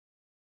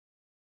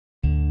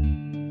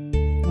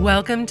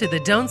Welcome to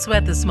the Don't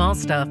Sweat the Small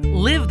Stuff,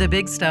 Live the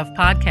Big Stuff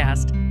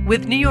podcast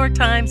with New York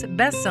Times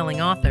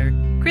bestselling author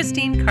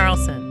Kristine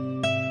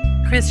Carlson.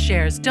 Chris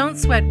shares don't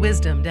sweat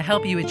wisdom to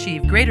help you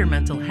achieve greater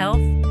mental health,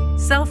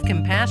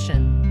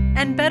 self-compassion,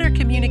 and better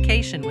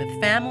communication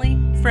with family,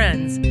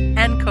 friends,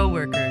 and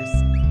coworkers.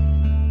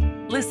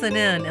 Listen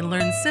in and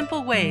learn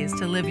simple ways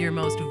to live your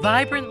most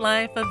vibrant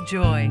life of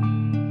joy.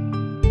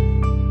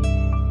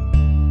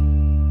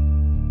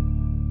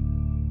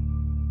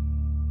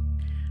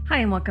 Hi,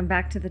 and welcome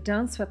back to the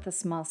Don't Sweat the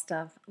Small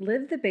Stuff,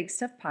 Live the Big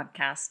Stuff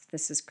podcast.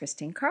 This is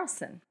Kristine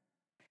Carlson.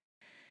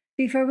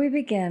 Before we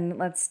begin,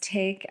 let's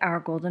take our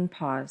golden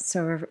pause.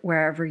 So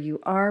wherever you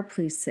are,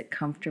 please sit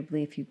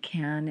comfortably if you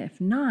can.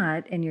 If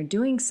not, and you're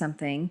doing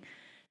something,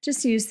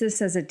 just use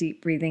this as a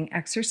deep breathing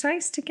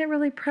exercise to get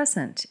really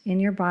present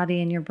in your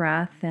body and your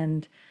breath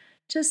and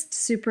just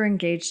super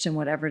engaged in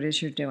whatever it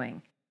is you're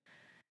doing.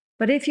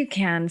 But if you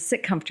can,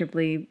 sit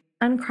comfortably,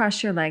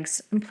 uncross your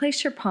legs, and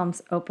place your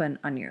palms open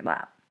on your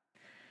lap.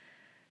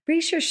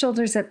 Reach your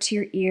shoulders up to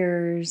your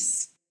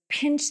ears,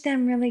 pinch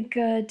them really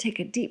good, take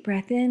a deep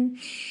breath in,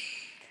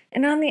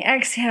 and on the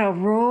exhale,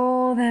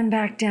 roll them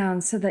back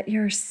down so that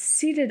you're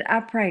seated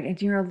upright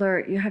and you're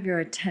alert. You have your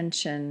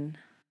attention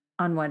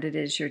on what it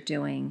is you're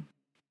doing,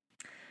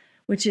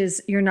 which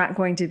is you're not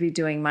going to be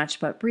doing much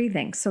but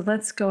breathing. So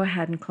let's go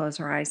ahead and close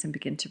our eyes and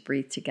begin to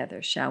breathe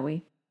together, shall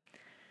we?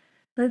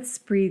 Let's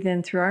breathe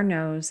in through our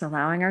nose,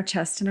 allowing our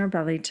chest and our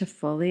belly to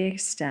fully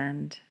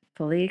expand,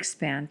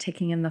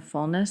 taking in the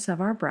fullness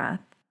of our breath.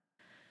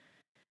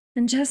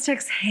 And just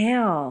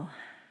exhale,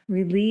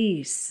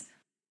 release,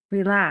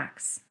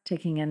 relax,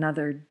 taking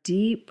another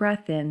deep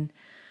breath in,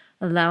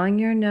 allowing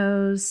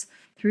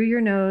through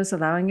your nose,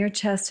 allowing your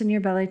chest and your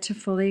belly to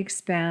fully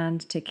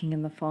expand, taking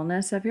in the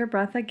fullness of your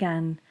breath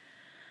again.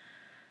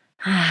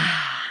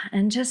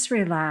 And just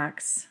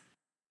relax.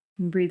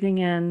 And breathing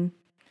in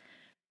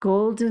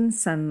golden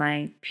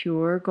sunlight,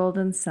 pure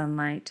golden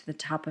sunlight to the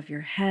top of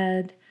your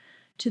head,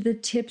 to the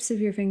tips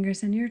of your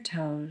fingers and your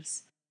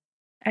toes.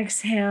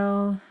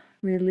 Exhale,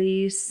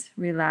 release,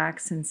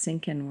 relax, and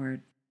sink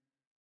inward.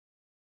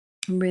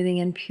 And breathing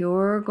in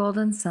pure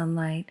golden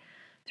sunlight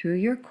through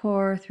your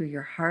core, through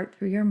your heart,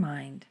 through your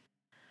mind.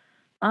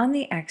 On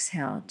the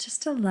exhale,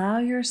 just allow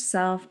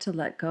yourself to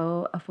let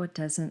go of what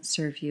doesn't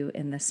serve you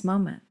in this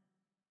moment.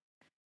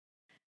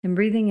 And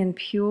breathing in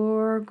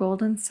pure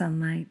golden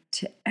sunlight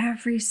to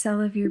every cell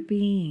of your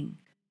being.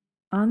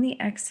 On the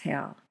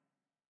exhale,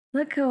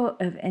 let go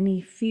of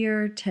any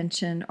fear,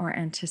 tension, or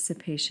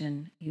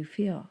anticipation you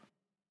feel.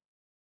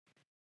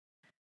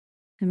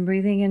 And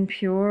breathing in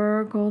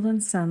pure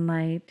golden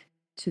sunlight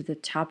to the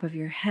top of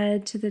your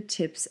head, to the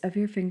tips of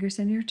your fingers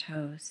and your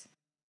toes.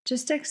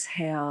 Just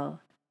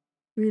exhale,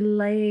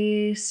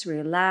 release,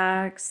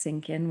 relax,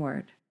 sink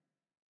inward.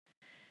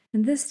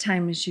 And this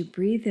time, as you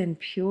breathe in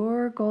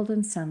pure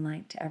golden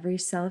sunlight to every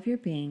cell of your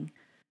being,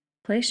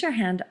 place your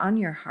hand on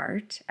your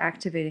heart,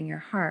 activating your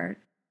heart,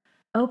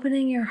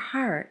 opening your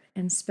heart,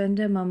 and spend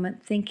a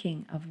moment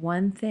thinking of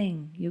one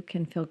thing you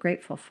can feel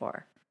grateful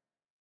for.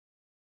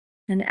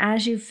 And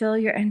as you fill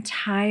your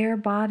entire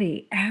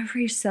body,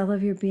 every cell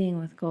of your being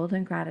with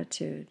golden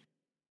gratitude,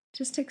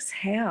 just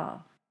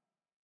exhale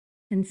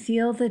and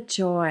feel the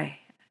joy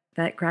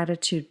that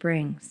gratitude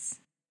brings.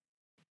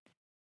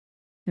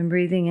 And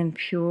breathing in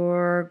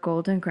pure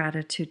golden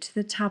gratitude to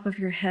the top of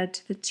your head,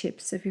 to the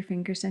tips of your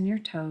fingers and your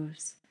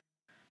toes.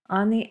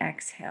 On the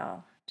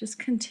exhale, just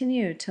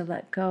continue to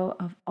let go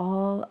of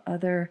all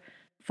other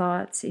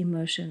thoughts,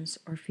 emotions,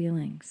 or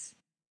feelings.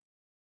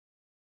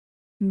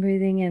 And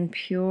breathing in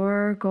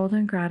pure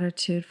golden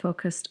gratitude,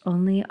 focused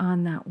only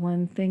on that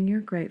one thing you're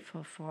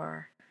grateful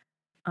for.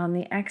 On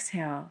the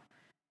exhale,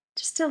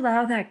 just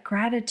allow that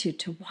gratitude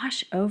to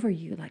wash over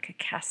you like a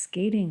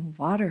cascading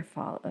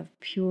waterfall of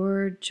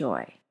pure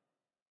joy.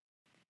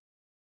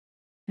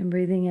 And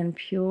breathing in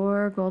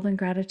pure golden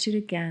gratitude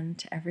again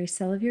to every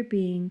cell of your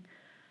being.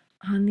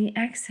 On the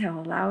exhale,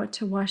 allow it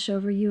to wash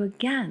over you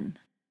again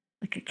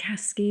like a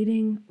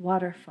cascading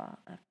waterfall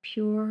of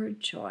pure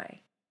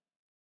joy.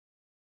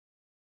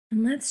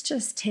 And let's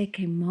just take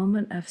a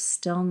moment of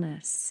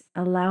stillness,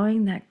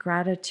 allowing that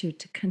gratitude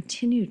to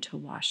continue to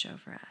wash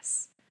over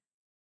us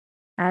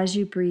as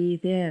you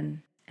breathe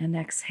in and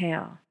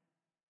exhale.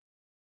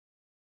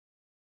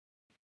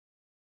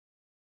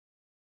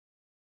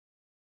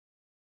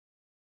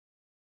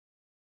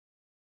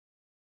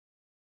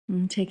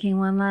 And taking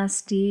one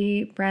last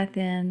deep breath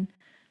in,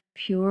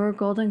 pure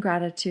golden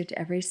gratitude to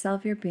every cell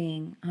of your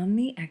being. On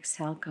the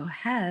exhale, go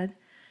ahead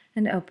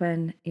and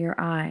open your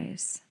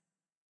eyes.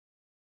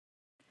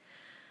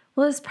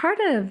 Well, as part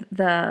of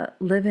the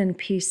Live in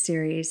Peace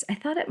series, I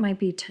thought it might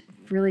be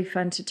really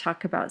fun to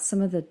talk about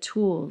some of the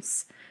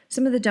tools,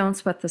 some of the Don't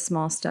Sweat the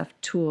Small Stuff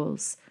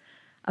tools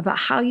about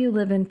how you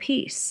live in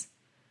peace.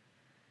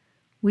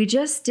 We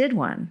just did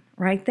one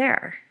right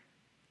there.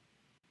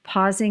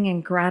 Pausing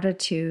in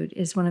gratitude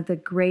is one of the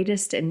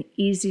greatest and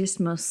easiest,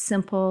 most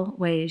simple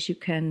ways you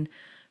can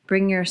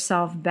bring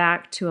yourself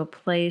back to a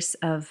place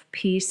of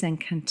peace and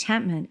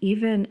contentment,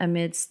 even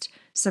amidst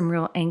some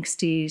real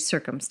angsty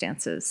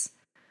circumstances.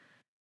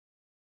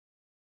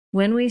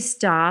 When we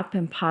stop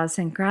and pause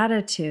in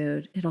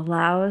gratitude, it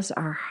allows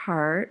our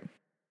heart.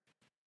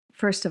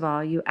 First of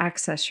all, you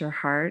access your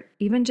heart.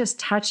 Even just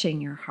touching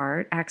your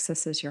heart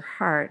accesses your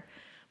heart,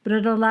 but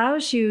it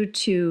allows you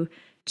to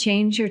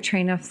change your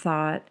train of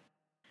thought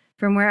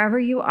from wherever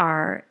you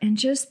are and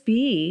just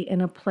be in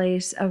a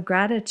place of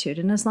gratitude.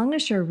 And as long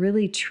as you're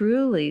really,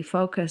 truly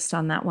focused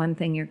on that one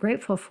thing you're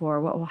grateful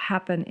for, what will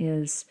happen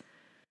is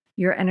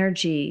your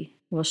energy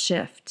will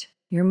shift.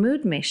 Your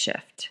mood may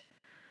shift.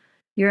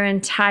 Your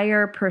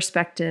entire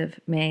perspective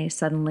may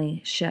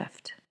suddenly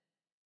shift.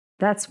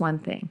 That's one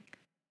thing.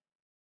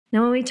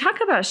 Now, when we talk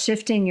about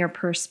shifting your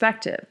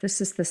perspective,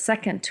 this is the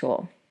second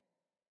tool.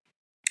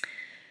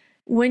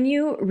 When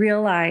you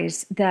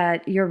realize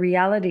that your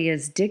reality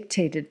is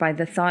dictated by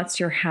the thoughts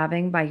you're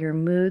having, by your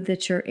mood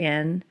that you're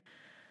in,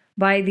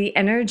 by the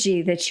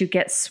energy that you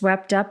get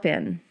swept up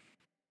in,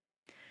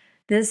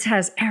 this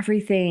has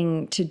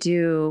everything to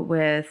do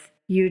with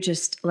you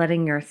just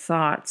letting your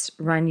thoughts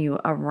run you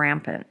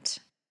rampant.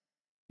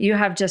 You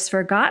have just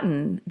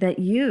forgotten that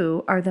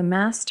you are the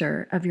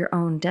master of your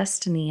own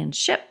destiny and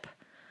ship.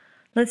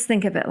 Let's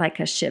think of it like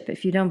a ship.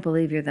 If you don't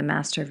believe you're the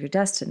master of your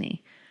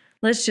destiny,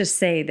 let's just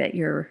say that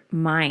your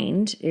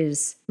mind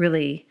is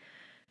really,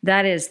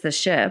 that is the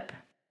ship,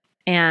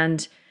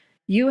 and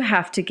you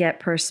have to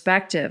get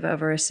perspective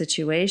over a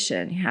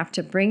situation. You have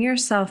to bring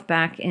yourself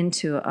back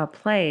into a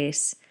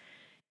place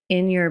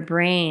in your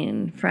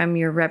brain, from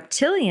your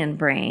reptilian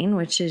brain,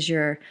 which is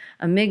your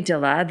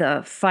amygdala,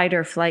 the fight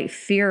or flight,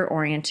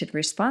 fear-oriented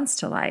response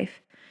to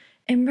life,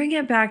 and bring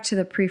it back to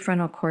the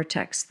prefrontal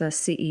cortex, the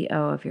CEO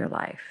of your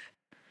life.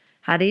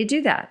 How do you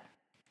do that?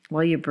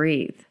 Well, you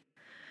breathe.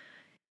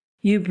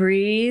 You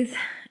breathe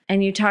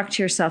and you talk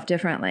to yourself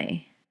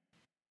differently.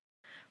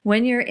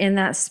 When you're in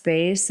that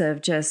space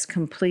of just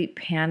complete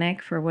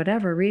panic for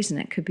whatever reason,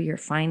 it could be your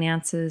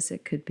finances,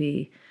 it could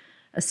be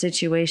a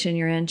situation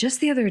you're in. Just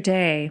the other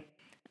day,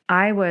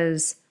 I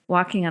was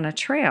walking on a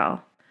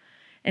trail.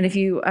 And if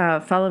you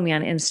follow me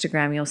on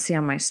Instagram, you'll see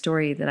on my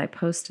story that I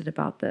posted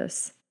about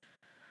this.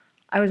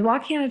 I was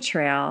walking on a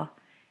trail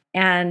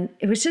and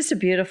it was just a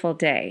beautiful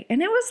day.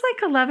 And it was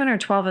like 11 or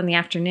 12 in the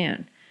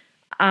afternoon.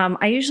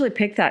 I usually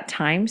pick that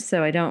time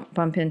so I don't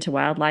bump into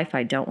wildlife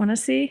I don't want to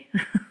see,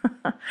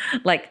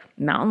 like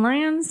mountain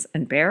lions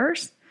and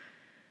bears.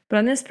 But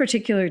on this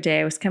particular day,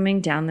 I was coming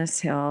down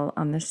this hill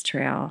on this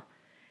trail,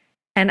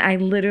 and I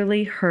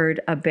literally heard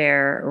a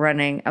bear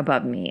running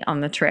above me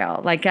on the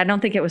trail. Like, I don't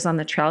think it was on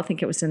the trail. I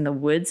think it was in the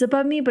woods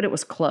above me, but it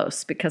was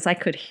close because I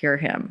could hear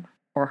him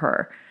or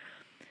her.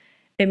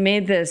 It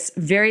made this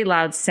very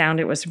loud sound.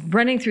 It was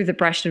running through the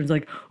brush. And it was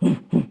like, ooh,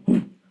 ooh,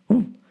 ooh,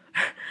 ooh.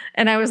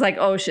 And I was like,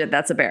 oh shit,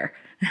 that's a bear.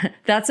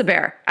 That's a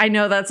bear. I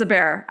know that's a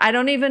bear. I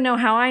don't even know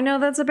how I know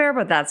that's a bear,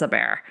 but that's a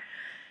bear.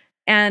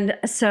 And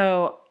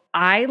so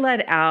I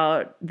let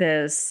out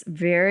this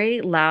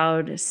very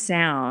loud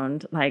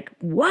sound, like,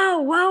 whoa,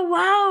 whoa,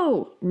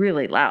 whoa,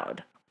 really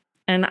loud.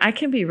 And I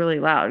can be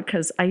really loud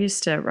because I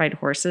used to ride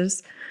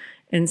horses.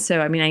 And so,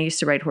 I used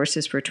to ride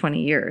horses for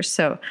 20 years.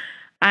 So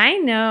I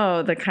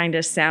know the kind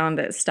of sound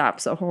that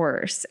stops a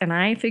horse. And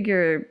I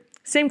figure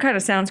same kind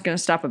of sound's going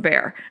to stop a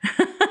bear.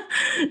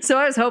 So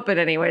I was hoping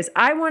anyways.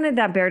 I wanted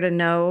that bear to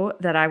know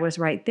that I was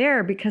right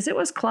there because it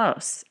was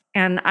close.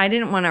 And I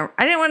didn't want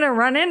to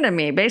run into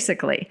me,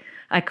 basically.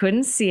 I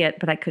couldn't see it,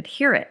 but I could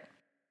hear it.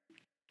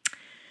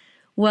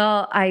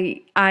 Well,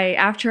 I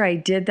after I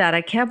did that,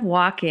 I kept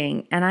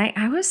walking and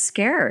I was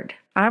scared.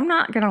 I'm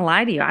not going to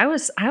lie to you. I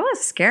was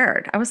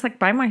scared. I was like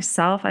by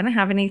myself. I didn't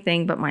have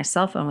anything but my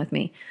cell phone with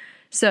me.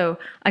 So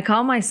I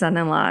called my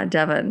son-in-law,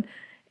 Devin.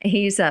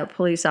 He's a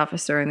police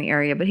officer in the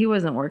area, but he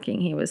wasn't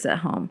working. He was at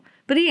home.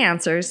 But he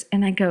answers,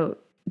 and I go,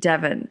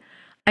 Devin,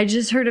 I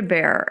just heard a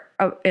bear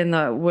in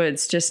the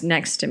woods just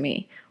next to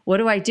me. What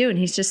do I do? And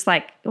he's just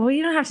like, well,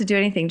 you don't have to do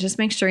anything. Just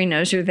make sure he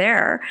knows you're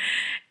there.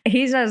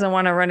 He doesn't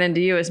want to run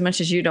into you as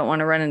much as you don't want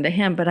to run into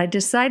him. But I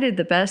decided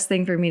the best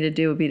thing for me to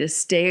do would be to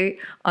stay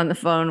on the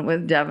phone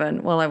with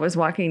Devin while I was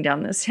walking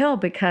down this hill,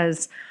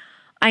 because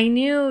I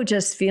knew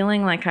just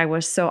feeling like I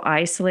was so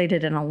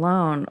isolated and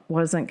alone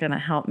wasn't going to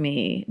help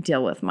me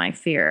deal with my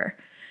fear.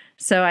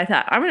 So I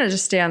thought, I'm going to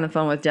just stay on the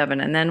phone with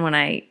Devin. And then when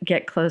I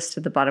get close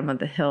to the bottom of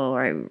the hill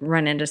or I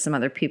run into some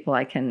other people,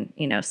 I can,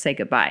 say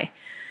goodbye.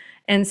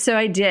 And so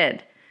I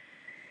did.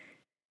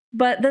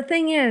 But the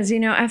thing is,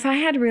 if I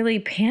had really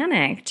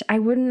panicked, I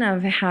wouldn't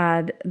have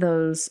had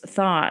those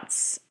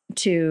thoughts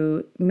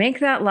to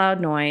make that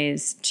loud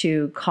noise,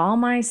 to call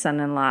my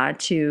son-in-law,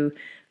 to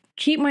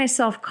keep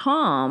myself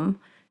calm,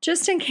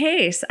 just in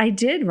case I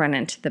did run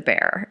into the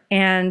bear.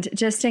 And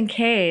just in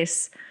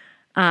case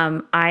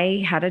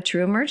I had a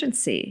true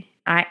emergency.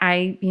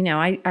 I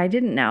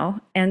didn't know.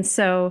 And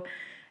so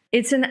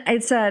it's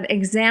an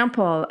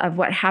example of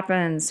what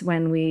happens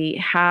when we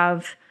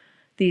have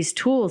these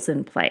tools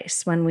in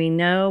place, when we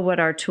know what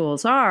our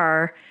tools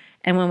are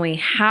And when we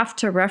have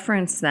to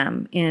reference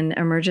them in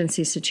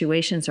emergency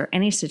situations or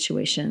any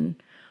situation,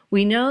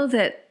 we know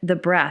that the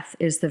breath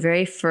is the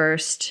very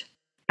first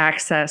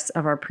access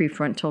of our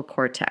prefrontal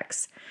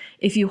cortex.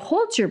 If you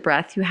hold your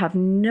breath, you have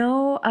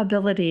no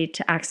ability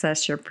to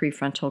access your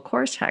prefrontal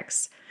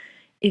cortex.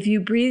 If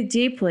you breathe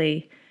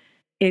deeply,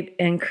 it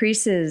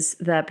increases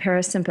the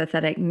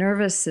parasympathetic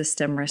nervous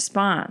system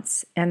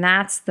response, and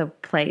that's the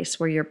place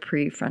where your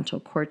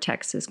prefrontal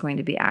cortex is going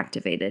to be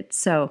activated.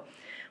 So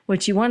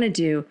what you want to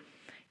do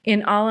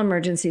in all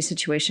emergency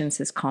situations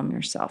is calm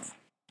yourself.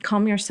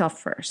 Calm yourself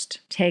first.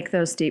 Take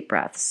those deep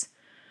breaths.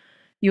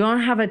 You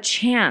won't have a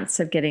chance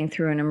of getting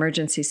through an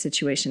emergency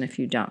situation if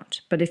you don't.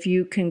 But if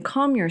you can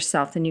calm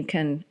yourself, then you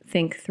can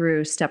think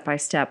through step by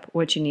step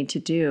what you need to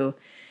do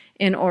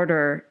in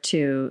order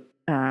to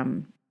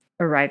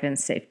arrive in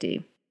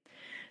safety.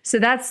 So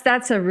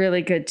that's a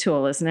really good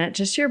tool, isn't it?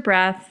 Just your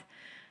breath,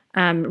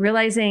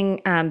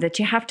 realizing that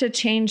you have to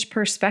change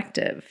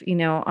perspective,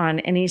 on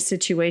any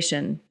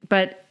situation.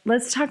 But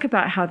let's talk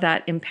about how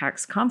that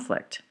impacts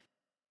conflict.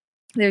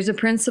 There's a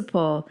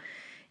principle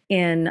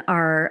in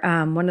our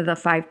one of the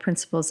 5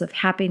 principles of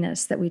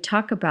happiness that we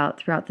talk about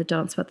throughout the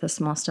Don't Sweat the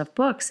Small Stuff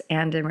books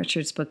and in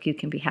Richard's book, You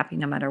Can Be Happy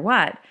No Matter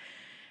What.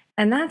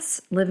 And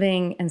that's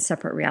living in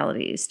separate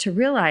realities, to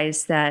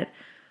realize that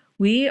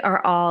we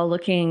are all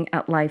looking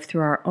at life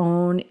through our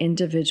own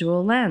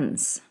individual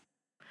lens.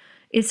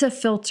 It's a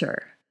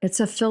filter. It's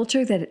a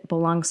filter that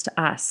belongs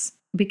to us.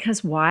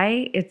 Because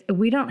why?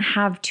 We don't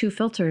have 2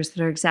 filters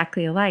that are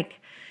exactly alike.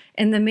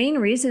 And the main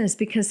reason is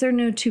because there are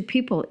no 2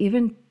 people,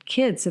 even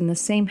kids in the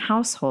same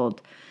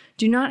household,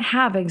 do not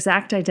have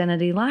exact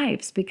identity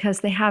lives because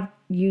they have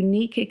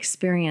unique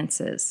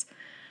experiences.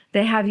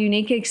 They have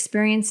unique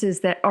experiences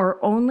that are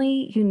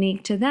only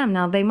unique to them.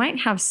 Now, they might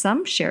have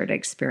some shared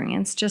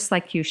experience, just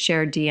like you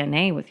share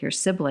DNA with your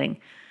sibling.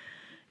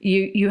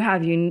 You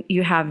have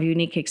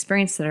unique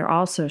experiences that are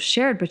also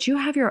shared, but you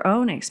have your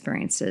own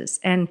experiences.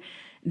 And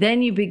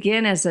then you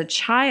begin as a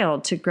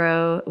child to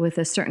grow with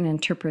a certain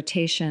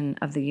interpretation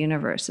of the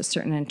universe, a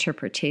certain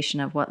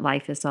interpretation of what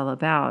life is all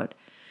about.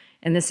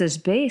 And this is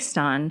based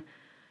on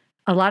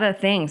a lot of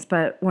things,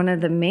 but one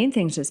of the main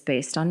things it's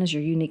based on is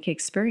your unique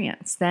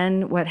experience.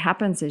 Then what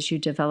happens is you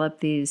develop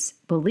these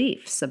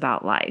beliefs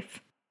about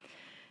life.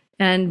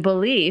 And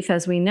belief,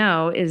 as we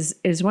know,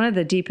 is one of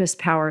the deepest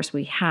powers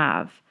we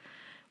have.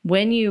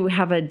 When you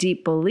have a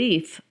deep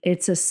belief,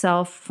 it's a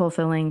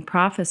self-fulfilling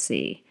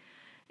prophecy.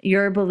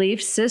 Your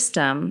belief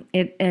system,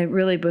 it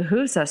really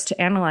behooves us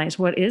to analyze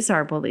what is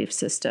our belief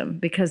system,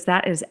 because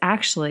that is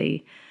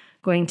actually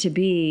going to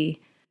be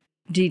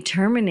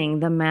determining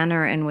the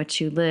manner in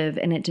which you live,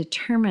 and it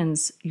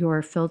determines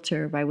your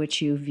filter by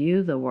which you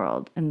view the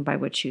world and by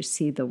which you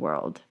see the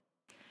world.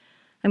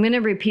 I'm going to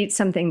repeat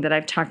something that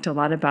I've talked a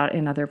lot about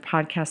in other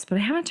podcasts, but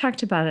I haven't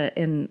talked about it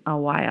in a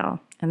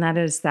while, and that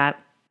is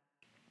that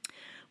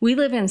we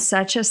live in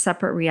such a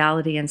separate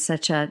reality and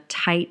such a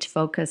tight,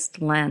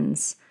 focused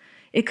lens.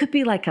 It could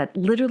be like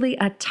literally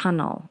a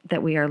tunnel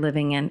that we are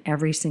living in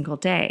every single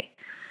day.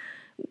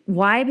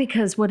 Why?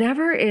 Because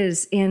whatever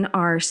is in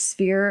our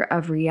sphere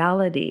of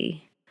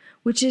reality,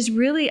 which is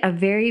really a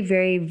very,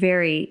 very,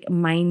 very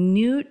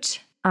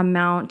minute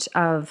amount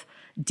of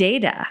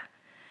data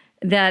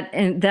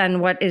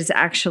than what is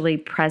actually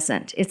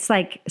present. It's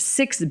like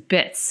 6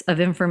 bits of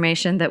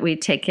information that we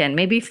take in,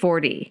 maybe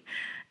 40.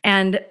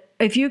 And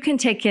if you can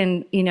take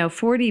in,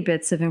 40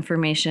 bits of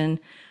information,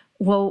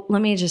 well,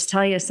 let me just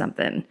tell you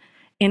something.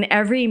 In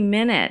every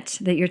minute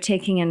that you're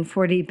taking in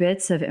 40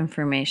 bits of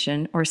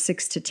information, or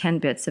 6 to 10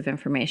 bits of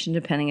information,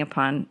 depending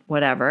upon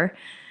whatever,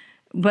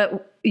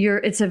 but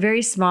it's a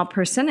very small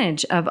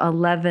percentage of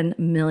 11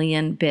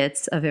 million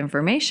bits of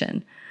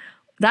information.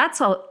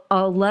 That's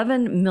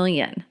 11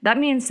 million. That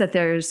means that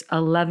there's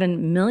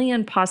 11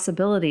 million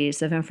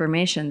possibilities of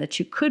information that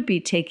you could be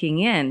taking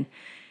in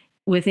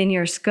within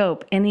your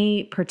scope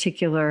any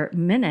particular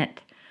minute,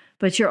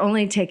 but you're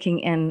only taking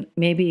in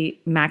maybe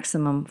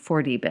maximum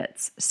 40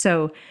 bits.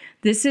 So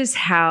this is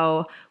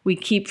how we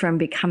keep from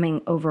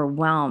becoming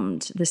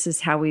overwhelmed. This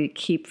is how we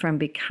keep from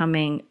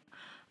becoming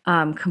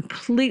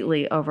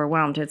completely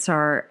overwhelmed. It's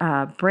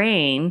our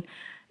brain.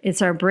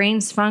 It's our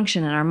brain's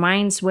function and our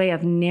mind's way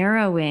of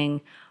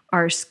narrowing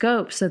our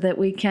scope so that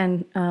we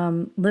can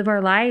live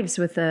our lives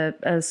with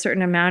a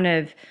certain amount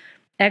of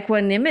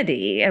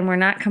equanimity, and we're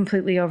not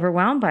completely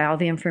overwhelmed by all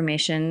the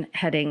information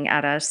heading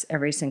at us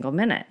every single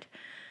minute.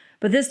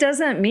 But this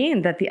doesn't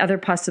mean that the other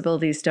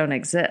possibilities don't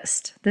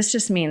exist. This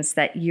just means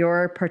that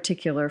your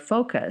particular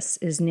focus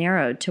is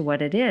narrowed to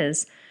what it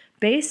is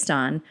based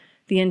on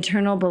the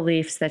internal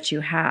beliefs that you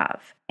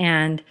have.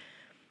 And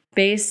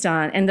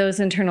those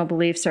internal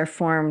beliefs are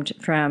formed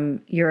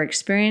from your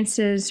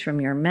experiences, from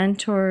your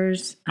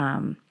mentors,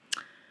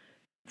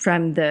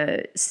 from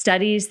the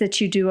studies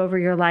that you do over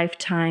your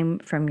lifetime,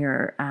 from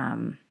your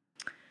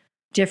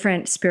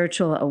different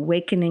spiritual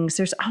awakenings.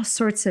 There's all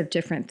sorts of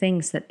different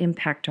things that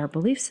impact our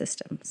belief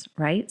systems,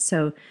 right?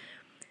 So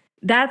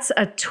that's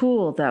a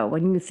tool, though,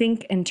 when you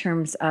think in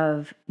terms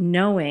of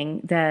knowing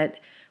that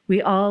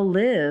we all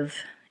live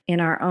in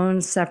our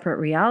own separate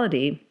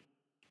reality,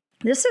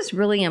 this is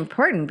really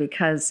important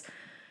because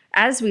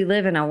as we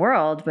live in a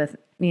world with,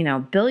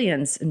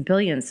 billions and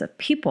billions of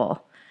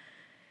people,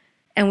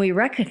 and we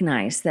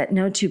recognize that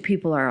no two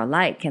people are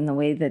alike in the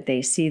way that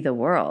they see the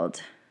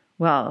world,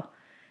 well,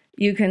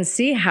 you can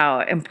see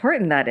how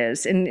important that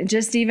is. And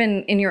just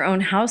even in your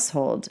own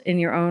household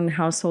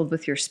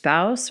with your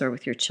spouse or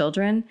with your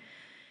children,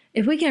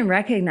 if we can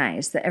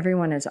recognize that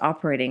everyone is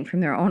operating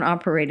from their own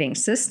operating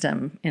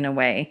system in a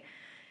way,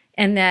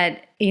 and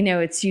that,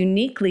 it's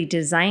uniquely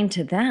designed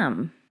to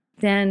them,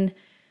 then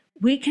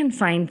we can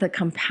find the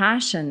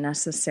compassion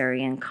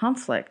necessary in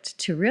conflict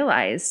to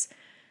realize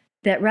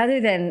that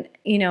rather than,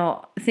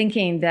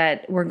 thinking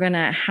that we're going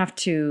to have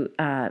to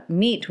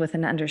meet with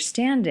an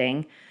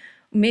understanding,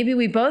 maybe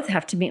we both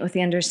have to meet with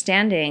the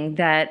understanding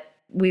that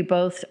we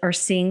both are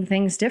seeing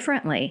things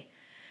differently.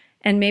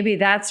 And maybe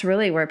that's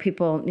really where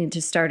people need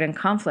to start in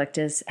conflict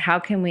is how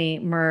can we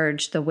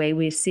merge the way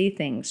we see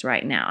things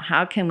right now?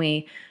 How can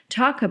we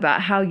talk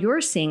about how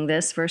you're seeing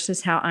this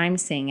versus how I'm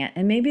seeing it?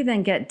 And maybe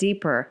then get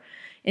deeper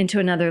into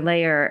another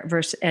layer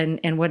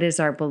and what is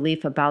our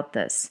belief about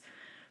this?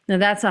 Now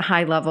that's a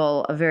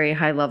very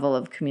high level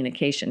of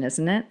communication,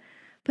 isn't it?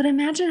 But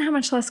imagine how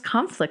much less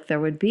conflict there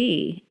would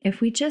be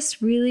if we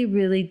just really,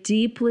 really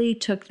deeply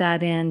took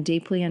that in,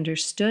 deeply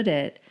understood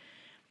it,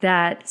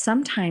 that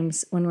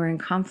sometimes when we're in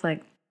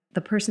conflict,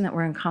 the person that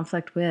we're in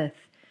conflict with,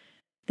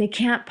 they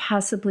can't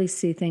possibly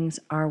see things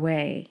our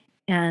way,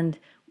 and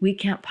we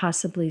can't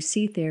possibly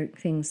see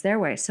things their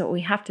way. So what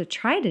we have to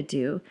try to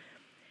do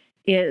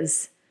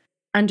is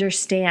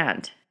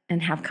understand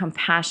and have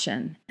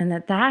compassion, and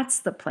that's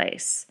the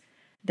place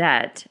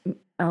that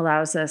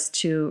allows us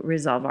to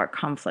resolve our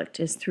conflict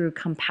is through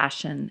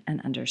compassion and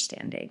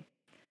understanding.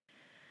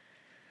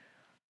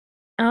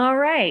 All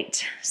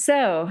right,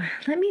 so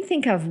let me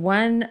think of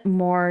one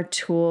more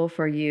tool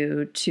for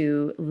you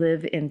to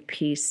live in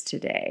peace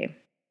today.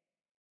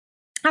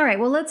 All right,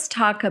 well, let's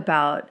talk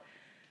about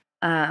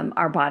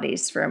our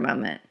bodies for a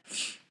moment.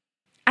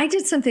 I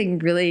did something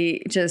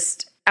really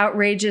just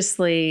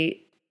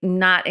outrageously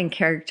not in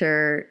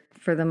character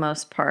for the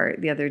most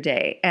part the other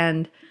day.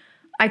 And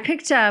I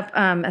picked up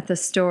at the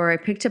store, a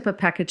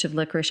package of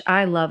licorice.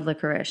 I love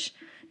licorice.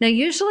 Now,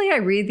 usually I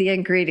read the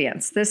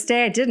ingredients. This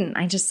day I didn't.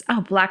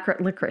 Black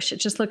licorice. It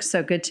just looks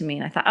so good to me.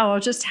 And I thought, I'll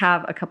just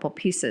have a couple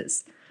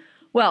pieces.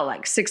 Well,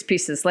 like 6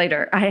 pieces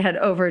later, I had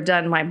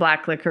overdone my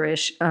black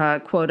licorice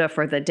quota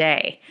for the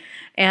day.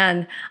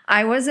 And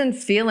I wasn't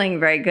feeling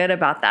very good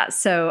about that.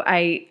 So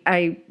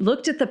I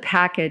looked at the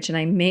package and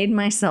I made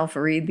myself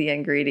read the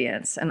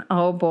ingredients. And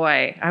oh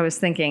boy, I was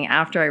thinking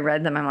after I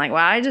read them, I'm like,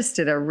 wow, I just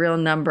did a real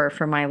number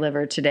for my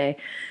liver today.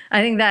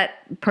 I think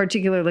that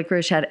particular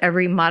licorice had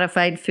every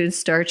modified food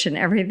starch and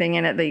everything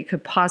in it that you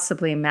could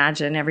possibly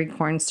imagine, every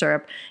corn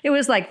syrup. It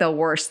was like the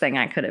worst thing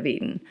I could have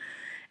eaten.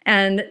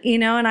 And,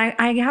 and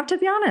I have to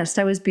be honest,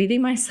 I was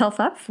beating myself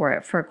up for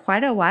it for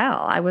quite a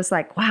while. I was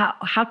like, wow,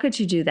 how could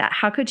you do that?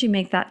 How could you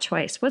make that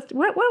choice? What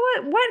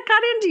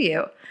got into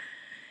you?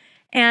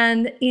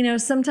 And,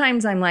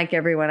 sometimes I'm like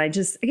everyone, I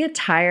get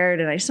tired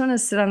and I just want to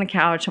sit on the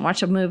couch and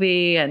watch a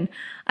movie, and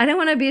I don't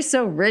want to be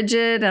so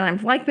rigid,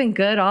 and I've been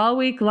good all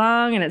week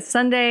long and it's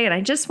Sunday and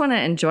I just want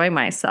to enjoy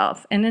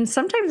myself. And then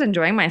sometimes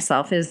enjoying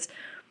myself is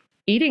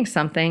eating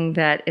something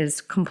that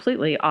is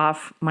completely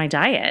off my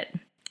diet.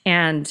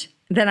 And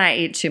then I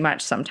eat too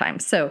much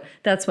sometimes. So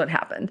that's what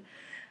happened.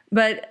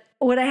 But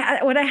what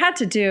I had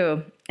to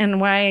do,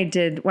 and why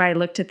I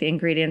looked at the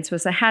ingredients,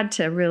 was I had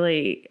to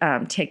really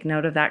take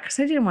note of that because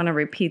I didn't want to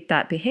repeat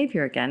that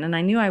behavior again. And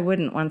I knew I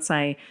wouldn't once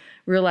I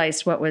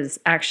realized what was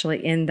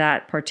actually in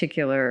that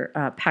particular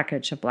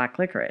package of black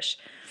licorice.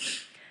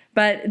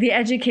 But the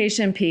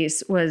education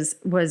piece was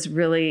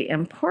really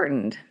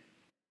important.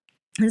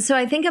 And so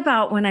I think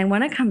about when I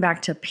want to come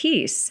back to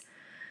peace,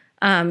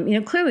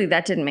 clearly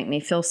that didn't make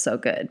me feel so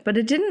good, but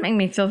it didn't make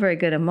me feel very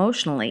good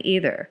emotionally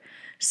either.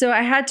 So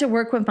I had to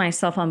work with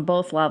myself on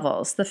both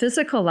levels. The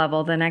physical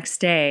level, the next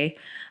day,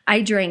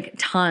 I drank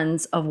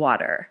tons of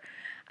water.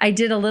 I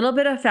did a little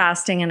bit of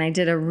fasting and I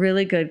did a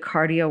really good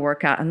cardio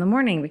workout in the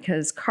morning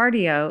because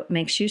cardio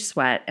makes you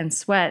sweat and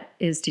sweat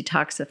is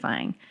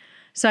detoxifying.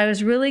 So I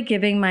was really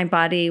giving my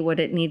body what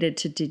it needed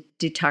to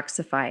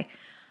detoxify.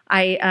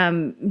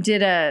 I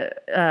did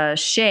a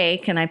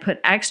shake and I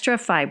put extra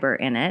fiber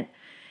in it.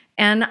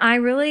 And I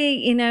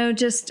really,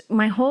 just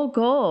my whole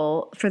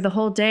goal for the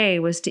whole day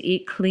was to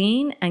eat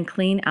clean and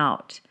clean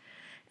out.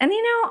 And,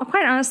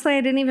 quite honestly,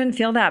 I didn't even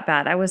feel that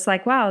bad. I was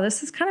like, wow,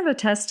 this is kind of a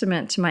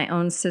testament to my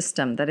own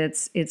system that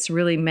it's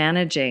really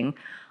managing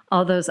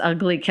all those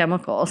ugly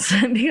chemicals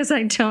because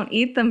I don't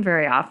eat them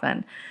very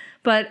often.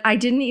 But I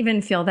didn't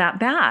even feel that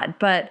bad.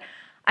 But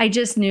I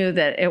just knew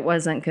that it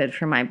wasn't good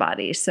for my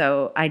body.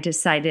 So I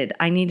decided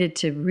I needed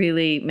to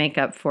really make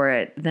up for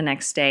it the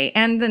next day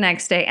and the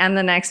next day and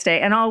the next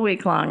day and all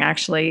week long.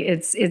 Actually,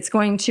 it's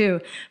going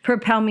to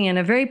propel me in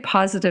a very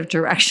positive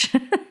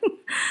direction.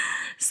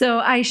 So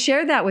I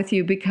share that with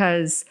you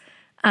because,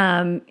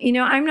 I'm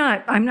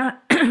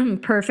not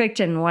perfect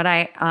in what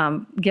I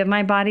give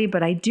my body,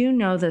 but I do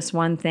know this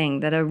one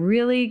thing, that a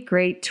really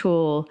great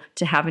tool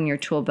to have in your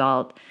tool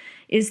belt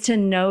is to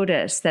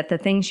notice that the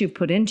things you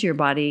put into your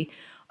body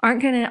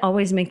aren't going to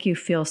always make you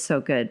feel so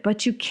good,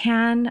 but you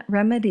can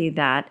remedy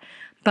that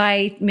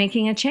by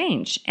making a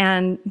change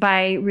and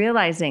by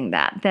realizing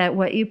that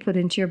what you put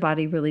into your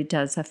body really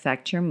does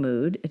affect your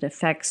mood. It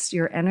affects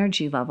your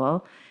energy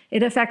level.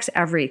 It affects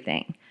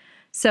everything.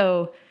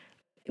 So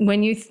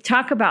when you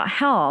talk about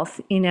health,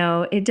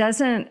 it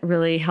doesn't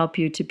really help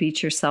you to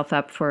beat yourself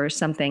up for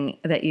something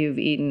that you've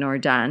eaten or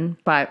done.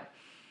 But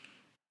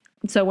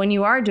so when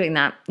you are doing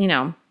that,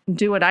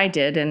 do what I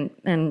did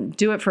and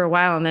do it for a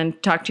while, and then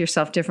talk to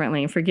yourself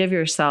differently and forgive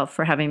yourself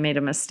for having made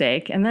a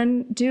mistake, and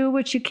then do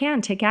what you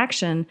can, take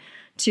action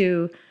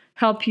to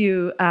help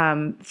you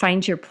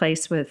find your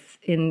place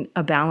in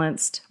a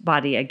balanced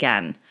body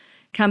again.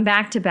 Come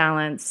back to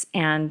balance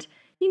and,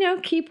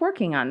 keep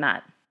working on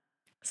that.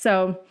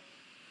 So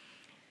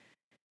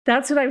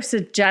that's what I would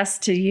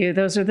suggest to you.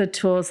 Those are the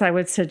tools I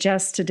would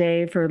suggest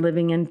today for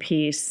living in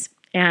peace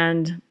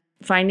and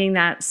finding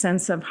that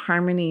sense of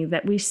harmony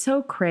that we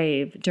so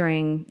crave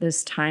during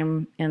this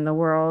time in the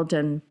world.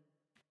 And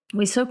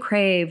we so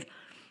crave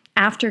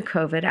after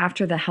COVID,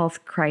 after the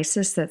health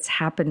crisis that's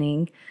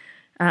happening,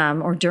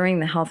 or during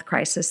the health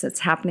crisis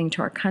that's happening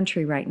to our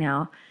country right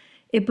now.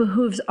 It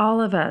behooves all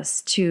of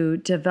us to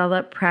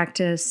develop,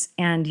 practice,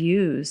 and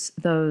use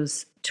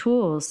those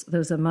tools,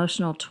 those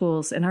emotional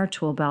tools in our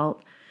tool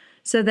belt,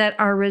 so that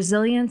our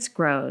resilience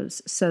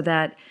grows, so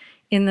that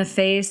in the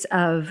face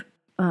of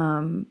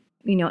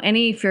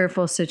any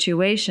fearful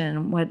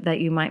situation that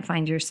you might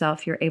find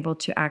yourself, you're able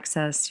to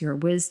access your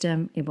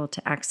wisdom, able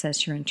to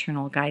access your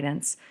internal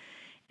guidance,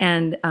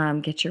 and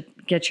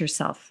get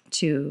yourself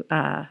to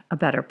a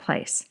better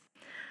place.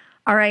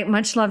 All right,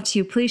 much love to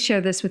you. Please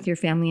share this with your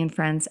family and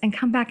friends, and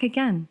come back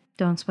again.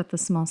 Don't sweat the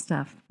small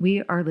stuff.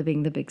 We are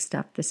living the big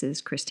stuff. This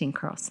is Kristine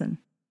Carlson.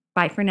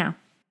 Bye for now.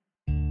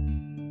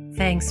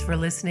 Thanks for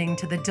listening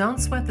to the Don't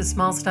Sweat the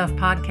Small Stuff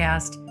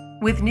podcast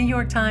with New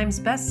York Times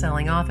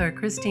bestselling author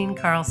Kristine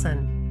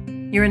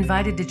Carlson. You're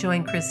invited to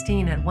join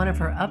Kristine at one of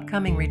her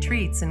upcoming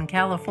retreats in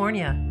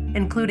California,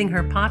 including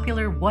her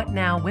popular What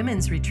Now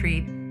Women's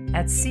Retreat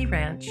at Sea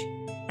Ranch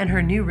and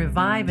her new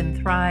Revive and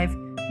Thrive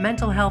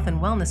Mental Health and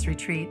Wellness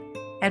Retreat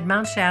at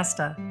Mount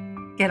Shasta.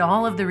 Get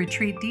all of the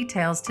retreat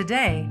details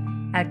today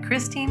at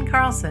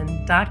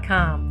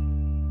KristineCarlson.com.